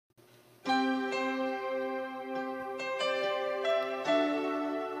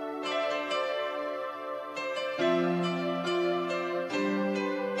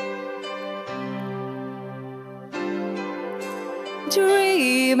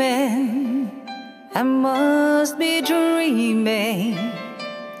dreaming, I must be dreaming.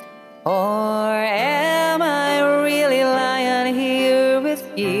 Or am I really lying here with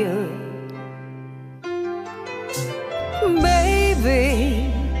you?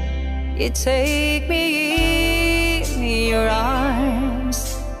 Baby, you take me in your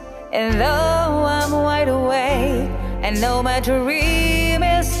arms, and though I'm wide awake, I know my dream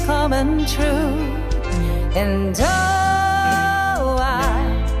is coming true. And oh,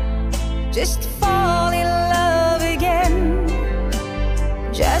 I just fall in love again.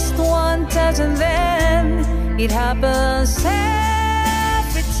 Just one touch and then it happens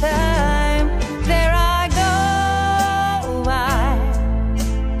every time. There I go, I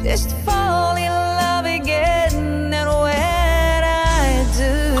just fall in love again. And when I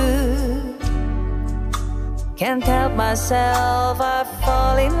do, can't help myself, I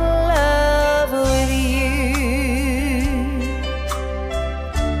fall in love with you.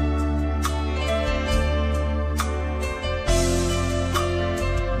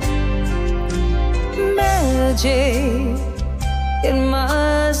 Magic, it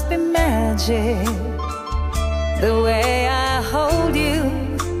must be magic, the way I hold you,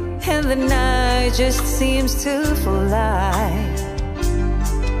 and the night just seems to fly.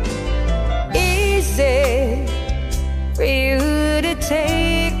 Easy for you to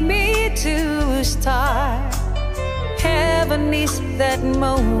take me to a star. Heaven is that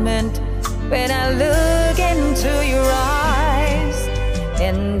moment when I look into your eyes.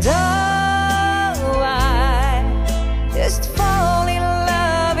 And oh, I just fall in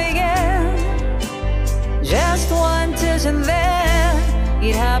love again. Just one touch and then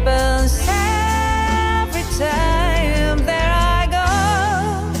it happens every time. There I go,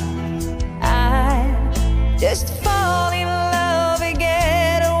 I just fall in love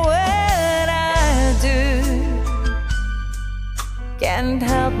again. When I do, can't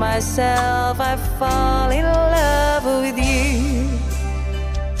help myself, I fall in love with you.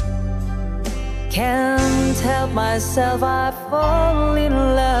 Can't help myself, I fall in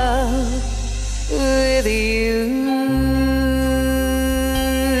love with you.